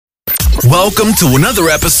Welcome to another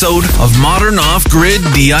episode of Modern Off-Grid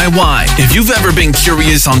DIY. If you've ever been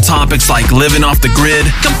curious on topics like living off the grid,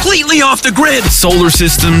 completely off the grid, solar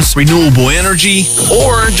systems, renewable energy,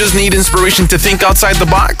 or just need inspiration to think outside the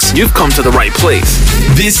box, you've come to the right place.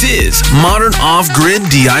 This is Modern Off-Grid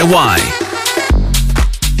DIY.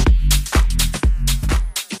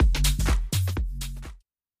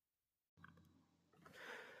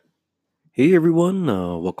 Hey everyone,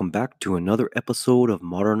 welcome back to another episode of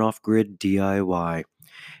Modern Off-Grid DIY.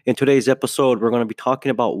 In today's episode, we're going to be talking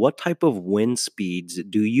about what type of wind speeds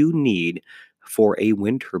do you need for a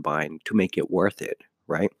wind turbine to make it worth it,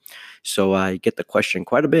 right? So I get the question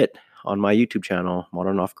quite a bit on my YouTube channel,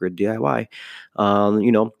 Modern Off-Grid DIY.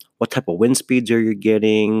 What type of wind speeds are you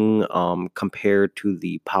getting compared to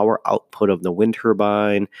the power output of the wind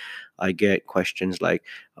turbine? I get questions like,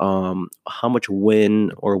 how much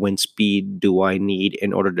wind or wind speed do I need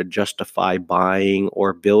in order to justify buying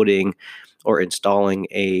or building or installing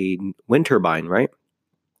a wind turbine, right?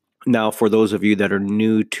 Now, for those of you that are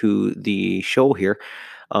new to the show here,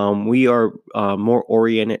 we are more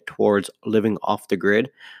oriented towards living off the grid.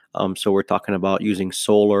 So we're talking about using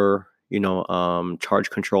solar, charge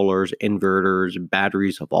controllers, inverters,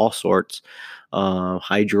 batteries of all sorts,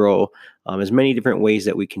 hydro, as many different ways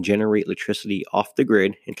that we can generate electricity off the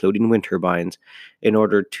grid, including wind turbines, in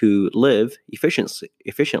order to live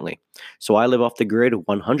efficiently. So I live off the grid,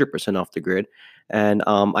 100% off the grid, and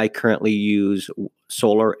I currently use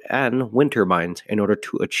solar and wind turbines in order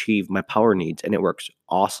to achieve my power needs, and it works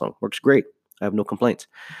awesome, works great. I have no complaints.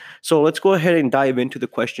 So let's go ahead and dive into the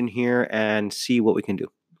question here and see what we can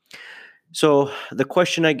do. So the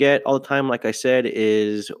question I get all the time, like I said,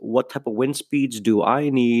 is what type of wind speeds do I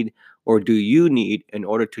need or do you need in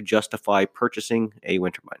order to justify purchasing a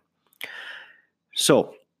wind turbine?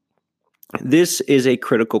 So this is a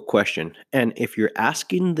critical question. And if you're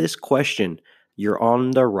asking this question, you're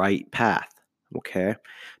on the right path, okay?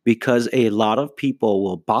 Because a lot of people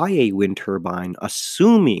will buy a wind turbine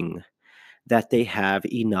assuming that they have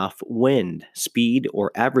enough wind speed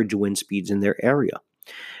or average wind speeds in their area.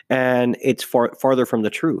 And it's farther from the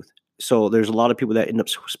truth. So there's a lot of people that end up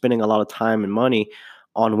spending a lot of time and money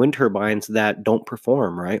on wind turbines that don't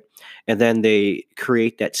perform, right? And then they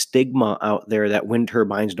create that stigma out there that wind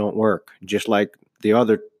turbines don't work, just like the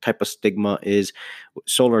other type of stigma is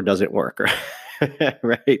solar doesn't work,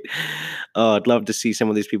 right? I'd love to see some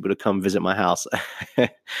of these people to come visit my house.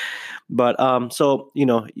 But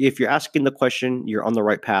if you're asking the question, you're on the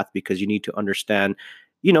right path because you need to understand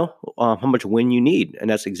how much wind you need. And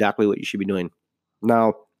that's exactly what you should be doing.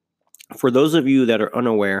 Now, for those of you that are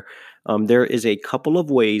unaware, there is a couple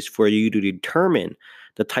of ways for you to determine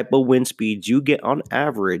the type of wind speeds you get on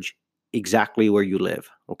average exactly where you live.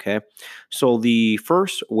 Okay. So the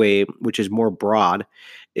first way, which is more broad,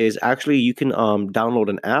 is actually you can download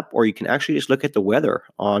an app, or you can actually just look at the weather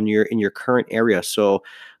in your current area. So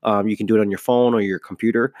you can do it on your phone or your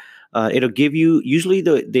computer. It'll give you, usually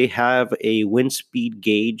they have a wind speed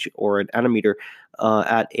gauge or an anometer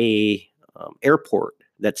at a airport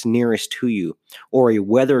that's nearest to you, or a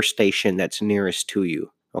weather station that's nearest to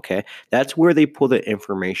you. Okay, that's where they pull the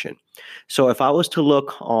information. So if I was to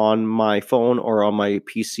look on my phone or on my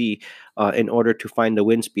PC in order to find the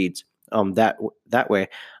wind speeds that way,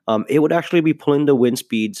 it would actually be pulling the wind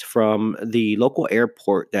speeds from the local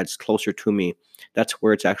airport that's closer to me. That's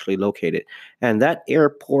where it's actually located. And that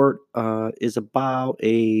airport is about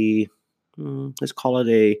let's call it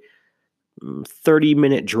a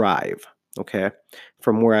 30-minute drive, okay,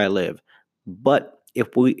 from where I live. But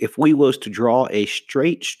if we was to draw a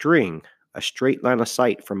straight line of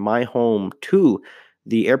sight from my home to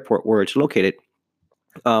the airport where it's located,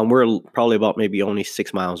 we're probably about maybe only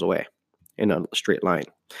 6 miles away in a straight line.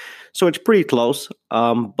 So it's pretty close.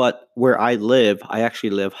 But where I live, I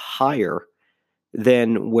actually live higher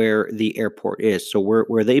than where the airport is. So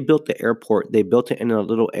where they built the airport, they built it in a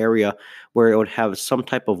little area where it would have some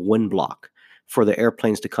type of wind block for the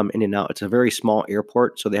airplanes to come in and out. It's a very small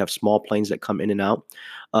airport, so they have small planes that come in and out.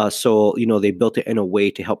 So they built it in a way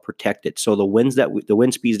to help protect it. So the wind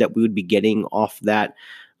speeds that we would be getting off that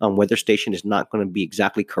weather station is not going to be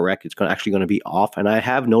exactly correct. It's actually going to be off, and I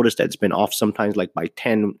have noticed that it's been off sometimes, like by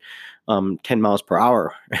 10 miles per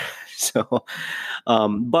hour. So,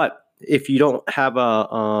 but if you don't have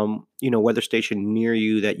a weather station near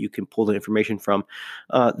you that you can pull the information from,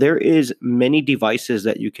 there is many devices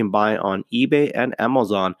that you can buy on eBay and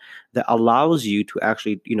Amazon that allows you to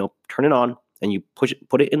actually turn it on and you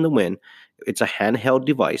put it in the wind. It's a handheld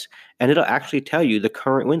device, and it'll actually tell you the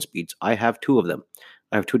current wind speeds. I have 2 of them.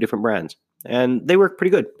 I have 2 different brands, and they work pretty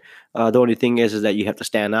good. The only thing is that you have to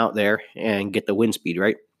stand out there and get the wind speed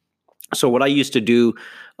right. So what I used to do,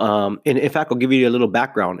 and in fact, I'll give you a little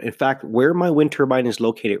background. In fact, where my wind turbine is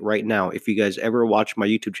located right now, if you guys ever watch my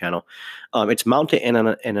YouTube channel, it's mounted in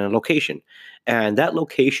a location, and that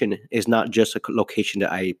location is not just a location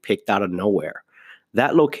that I picked out of nowhere.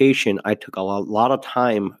 That location, I took a lot of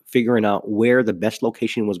time figuring out where the best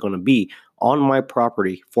location was going to be on my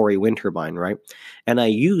property for a wind turbine, right? And I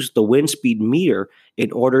used the wind speed meter in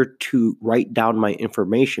order to write down my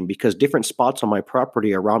information because different spots on my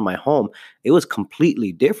property around my home, it was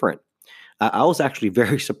completely different. I was actually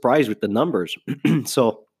very surprised with the numbers.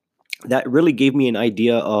 So that really gave me an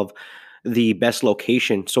idea of the best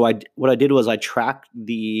location. So what I did was I tracked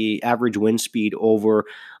the average wind speed over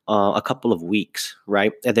a couple of weeks,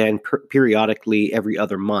 right? And then periodically every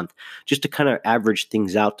other month, just to kind of average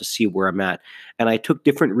things out to see where I'm at. And I took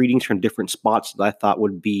different readings from different spots that I thought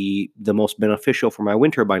would be the most beneficial for my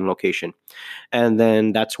wind turbine location. And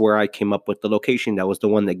then that's where I came up with the location. That was the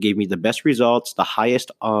one that gave me the best results, the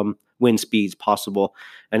highest wind speeds possible,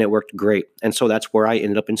 and it worked great. And so that's where I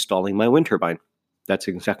ended up installing my wind turbine. That's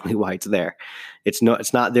exactly why it's there. It's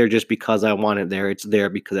not there just because I want it there. It's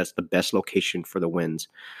there because that's the best location for the winds.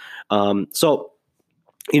 So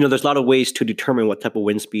there's a lot of ways to determine what type of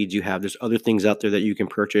wind speeds you have. There's other things out there that you can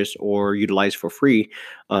purchase or utilize for free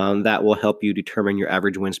that will help you determine your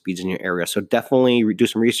average wind speeds in your area. So definitely do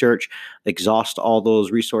some research, exhaust all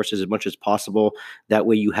those resources as much as possible. That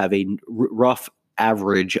way you have a rough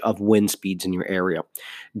average of wind speeds in your area.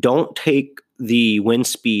 Don't take the wind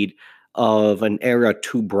speed of an area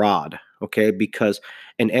too broad, okay? Because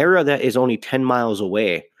an area that is only 10 miles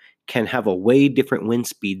away can have a way different wind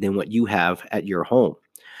speed than what you have at your home.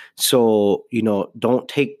 So, don't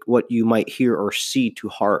take what you might hear or see to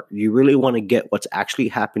heart. You really want to get what's actually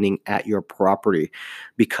happening at your property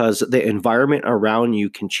because the environment around you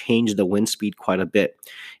can change the wind speed quite a bit.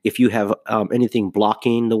 If you have anything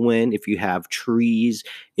blocking the wind, if you have trees,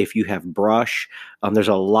 if you have brush, there's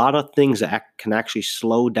a lot of things that can actually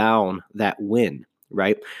slow down that wind,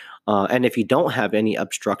 right? And if you don't have any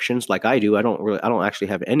obstructions, like I do, I don't actually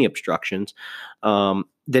have any obstructions.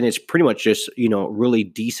 Then it's pretty much just really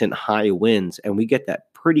decent high winds, and we get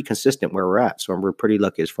that pretty consistent where we're at. So we're pretty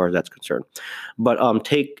lucky as far as that's concerned. But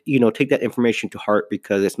take that information to heart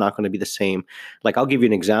because it's not going to be the same. Like I'll give you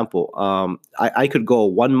an example. I could go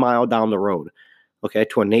 1 mile down the road, okay,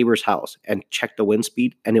 to a neighbor's house and check the wind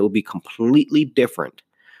speed, and it will be completely different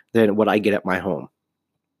than what I get at my home.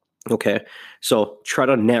 Okay, so try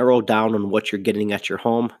to narrow down on what you're getting at your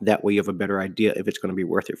home. That way you have a better idea if it's going to be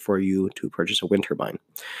worth it for you to purchase a wind turbine.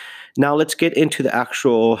 Now let's get into the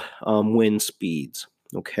actual wind speeds.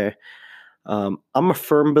 Okay, I'm a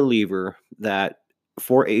firm believer that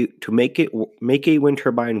to make a wind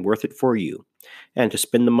turbine worth it for you, and to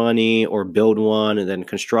spend the money or build one and then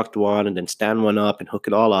construct one and then stand one up and hook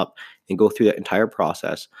it all up and go through that entire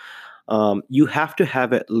process. You have to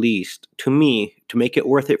have at least, to make it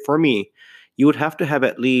worth it for me, you would have to have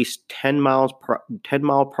at least 10 mile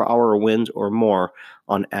per hour winds or more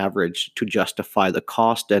on average to justify the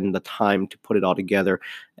cost and the time to put it all together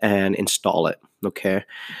and install it. Okay.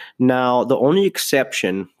 Now, the only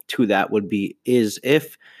exception to that is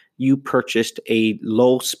if you purchased a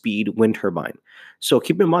low speed wind turbine. So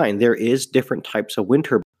keep in mind, there is different types of wind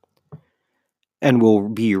turbines. And we'll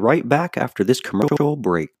be right back after this commercial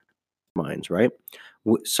break. Turbines, right?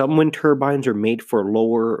 Some wind turbines are made for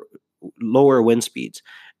lower wind speeds,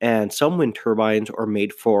 and some wind turbines are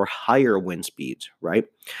made for higher wind speeds, right?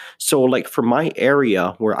 So like for my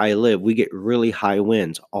area where I live, we get really high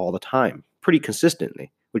winds all the time, pretty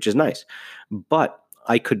consistently, which is nice. But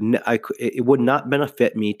it would not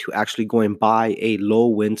benefit me to actually go and buy a low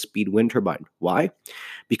wind speed wind turbine. Why?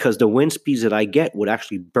 Because the wind speeds that I get would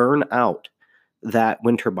actually burn out that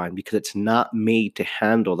wind turbine because it's not made to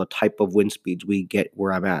handle the type of wind speeds we get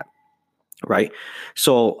where I'm at, right?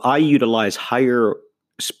 So I utilize higher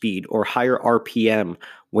speed or higher RPM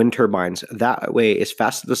wind turbines. That way, as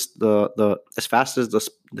fast as the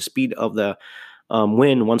speed of the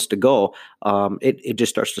wind wants to go, it just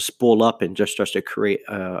starts to spool up and just starts to create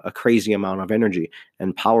a crazy amount of energy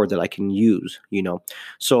and power that I can use.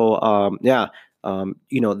 So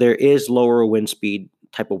there is lower wind speed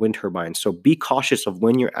type of wind turbines. So be cautious of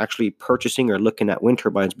when you're actually purchasing or looking at wind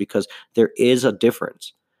turbines because there is a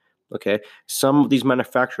difference. Okay. Some of these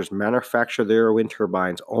manufacturers manufacture their wind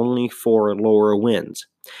turbines only for lower winds.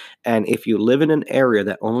 And if you live in an area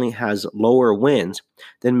that only has lower winds,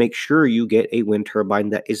 then make sure you get a wind turbine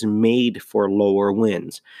that is made for lower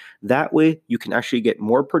winds. That way, you can actually get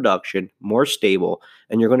more production, more stable,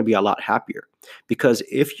 and you're going to be a lot happier. Because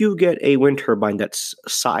if you get a wind turbine that's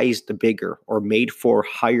sized bigger or made for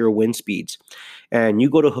higher wind speeds, and you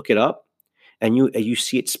go to hook it up and you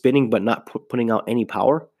see it spinning but not putting out any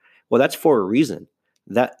power, well, that's for a reason.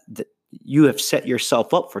 That you have set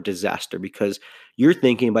yourself up for disaster because you're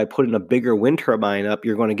thinking by putting a bigger wind turbine up,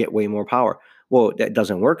 you're going to get way more power. Well, that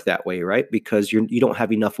doesn't work that way, right? Because you don't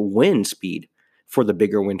have enough wind speed for the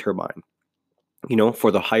bigger wind turbine,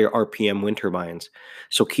 for the higher RPM wind turbines.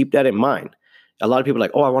 So keep that in mind. A lot of people are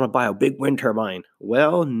like, oh, I want to buy a big wind turbine.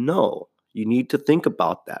 Well, no, you need to think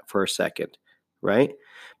about that for a second, right?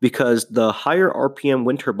 Because the higher RPM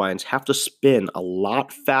wind turbines have to spin a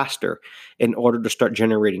lot faster in order to start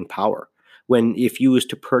generating power. When if you was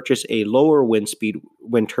to purchase a lower wind speed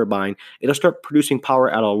wind turbine, it'll start producing power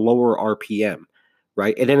at a lower RPM,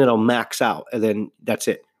 right? And then it'll max out, and then that's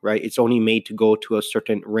it, right? It's only made to go to a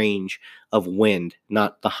certain range of wind,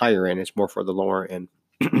 not the higher end. It's more for the lower end.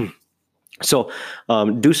 So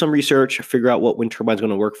do some research, figure out what wind turbine is going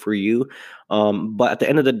to work for you. But at the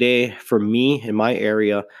end of the day, for me in my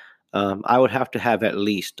area, I would have to have at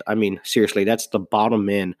least, I mean, seriously, that's the bottom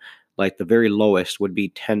end. Like the very lowest would be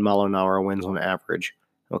 10-mile-an-hour winds on average.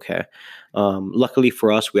 Okay. Luckily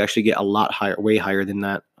for us, we actually get a lot higher, way higher than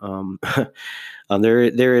that.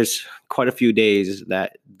 There is quite a few days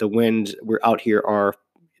that the winds we're out here are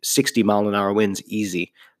 60-mile-an-hour winds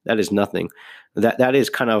easy. That is nothing. That is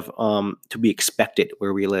kind of to be expected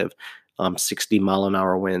where we live.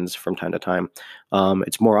 60-mile-an-hour winds from time to time.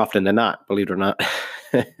 It's more often than not, believe it or not.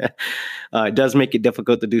 It does make it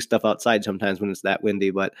difficult to do stuff outside sometimes when it's that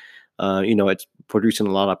windy, but it's producing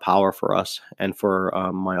a lot of power for us and for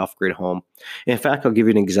my off-grid home. In fact, I'll give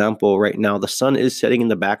you an example. Right now, the sun is setting in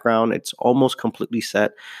the background. It's almost completely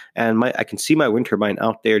set, and I can see my wind turbine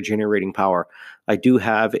out there generating power. I do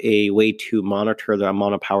have a way to monitor the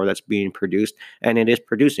amount of power that's being produced, and it is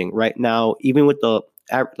producing right now. Even with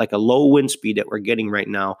like a low wind speed that we're getting right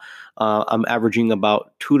now, I'm averaging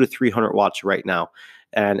about 200 to 300 watts right now.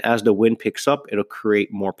 And as the wind picks up, it'll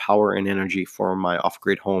create more power and energy for my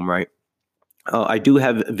off-grid home, right? I do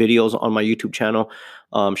have videos on my YouTube channel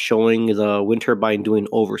showing the wind turbine doing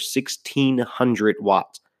over 1,600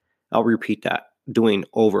 watts. I'll repeat that, doing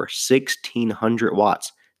over 1,600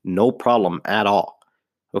 watts. No problem at all,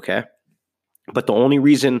 okay? But the only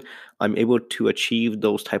reason I'm able to achieve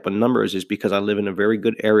those type of numbers is because I live in a very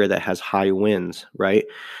good area that has high winds, right?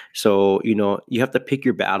 So, you have to pick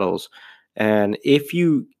your battles. And if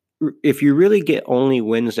you really get only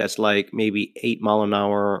winds that's like maybe 8 mile an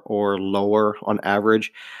hour or lower on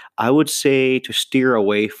average, I would say to steer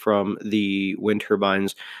away from the wind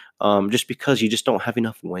turbines, just because you just don't have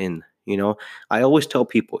enough wind. I always tell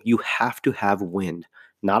people you have to have wind,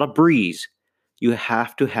 not a breeze. You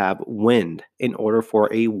have to have wind in order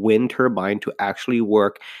for a wind turbine to actually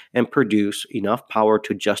work and produce enough power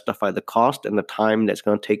to justify the cost and the time that's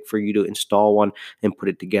going to take for you to install one and put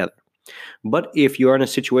it together. But if you're in a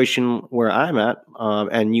situation where I'm at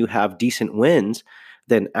and you have decent winds,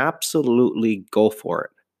 then absolutely go for it.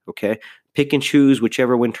 Okay. Pick and choose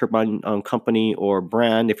whichever wind turbine company or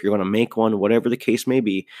brand, if you're going to make one, whatever the case may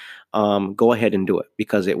be, go ahead and do it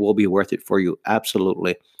because it will be worth it for you.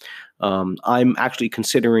 Absolutely. I'm actually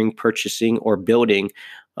considering purchasing or building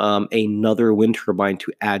another wind turbine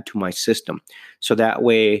to add to my system. So that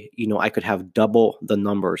way, I could have double the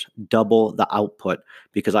numbers, double the output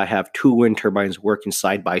because I have two wind turbines working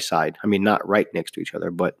side by side. I mean, not right next to each other,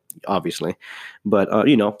 but obviously, but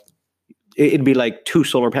it'd be like two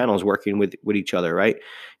solar panels working with each other, right?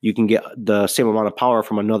 You can get the same amount of power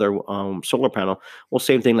from another solar panel. Well,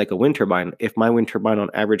 same thing like a wind turbine. If my wind turbine on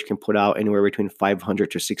average can put out anywhere between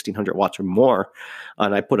 500 to 1,600 watts or more,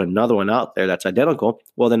 and I put another one out there that's identical,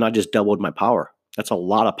 well, then I just doubled my power. That's a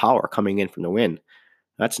lot of power coming in from the wind.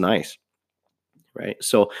 That's nice, right?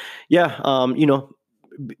 So, yeah,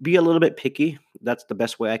 be a little bit picky. That's the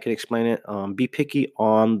best way I can explain it. Be picky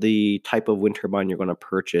on the type of wind turbine you're going to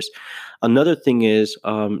purchase. Another thing is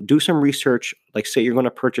do some research. Like say you're going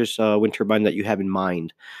to purchase a wind turbine that you have in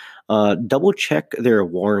mind. Double check their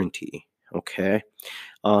warranty. Okay.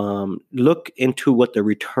 Look into what the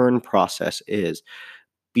return process is.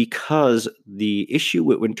 Because the issue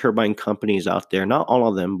with wind turbine companies out there, not all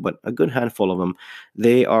of them, but a good handful of them,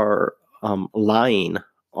 they are lying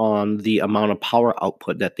on the amount of power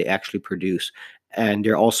output that they actually produce. And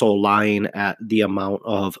they're also lying at the amount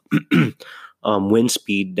of wind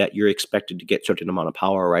speed that you're expected to get certain amount of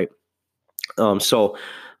power, right?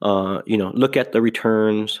 Look at the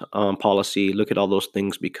returns policy, look at all those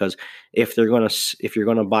things, because if you're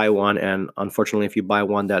gonna buy one, and unfortunately, if you buy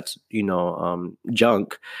one that's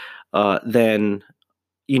junk, then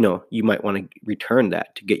you might want to return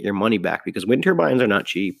that to get your money back because wind turbines are not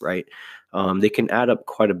cheap, right? They can add up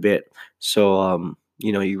quite a bit. So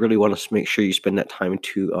You really want to make sure you spend that time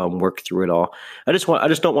to work through it all. I just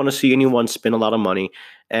don't want to see anyone spend a lot of money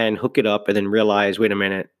and hook it up and then realize, wait a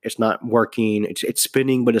minute, it's not working. It's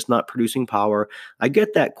spinning, but it's not producing power. I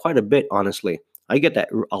get that quite a bit, honestly. I get that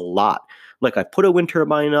a lot. Like, I put a wind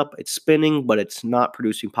turbine up, it's spinning, but it's not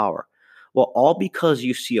producing power. Well, all because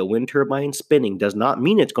you see a wind turbine spinning does not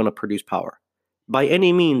mean it's going to produce power. By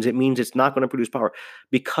any means, it means it's not going to produce power,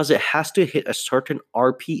 because it has to hit a certain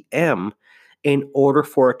RPM in order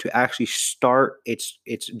for it to actually start its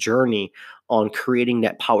journey on creating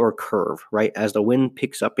that power curve, right? As the wind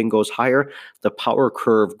picks up and goes higher, the power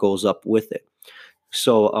curve goes up with it.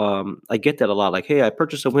 So I get that a lot. Like, hey, I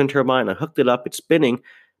purchased a wind turbine, I hooked it up, it's spinning,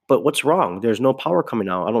 but what's wrong? There's no power coming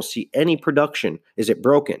out. I don't see any production. Is it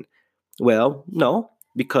broken? Well, no,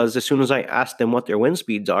 because as soon as I ask them what their wind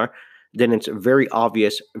speeds are, then it's very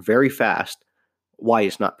obvious, very fast, why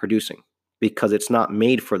it's not producing, because it's not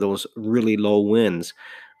made for those really low winds.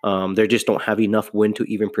 They just don't have enough wind to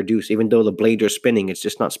even produce. Even though the blades are spinning, it's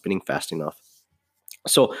just not spinning fast enough.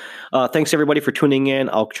 So thanks everybody for tuning in.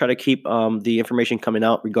 I'll try to keep the information coming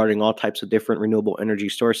out regarding all types of different renewable energy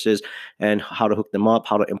sources and how to hook them up,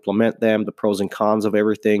 how to implement them, the pros and cons of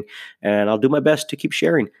everything. And I'll do my best to keep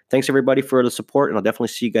sharing. Thanks everybody for the support, and I'll definitely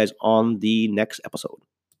see you guys on the next episode.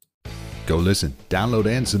 Go listen, download,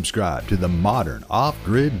 and subscribe to the Modern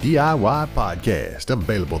Off-Grid DIY podcast,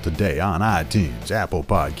 available today on iTunes, Apple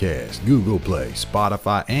Podcasts, Google Play,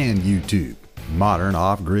 Spotify, and YouTube. Modern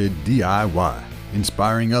Off-Grid DIY,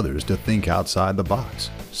 inspiring others to think outside the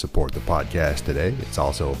box. Support the podcast today. It's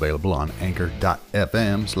also available on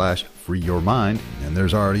anchor.fm/freeyourmind, and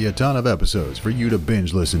there's already a ton of episodes for you to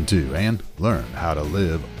binge listen to and learn how to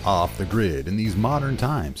live off the grid in these modern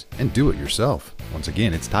times and do it yourself. Once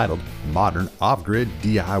again, it's titled Modern Off-Grid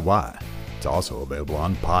DIY. It's also available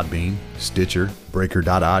on Podbean, Stitcher,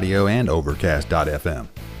 Breaker.audio, and Overcast.fm.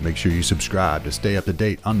 Make sure you subscribe to stay up to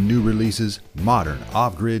date on new releases. Modern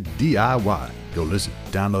Off-Grid DIY. Go listen,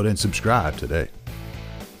 download, and subscribe today.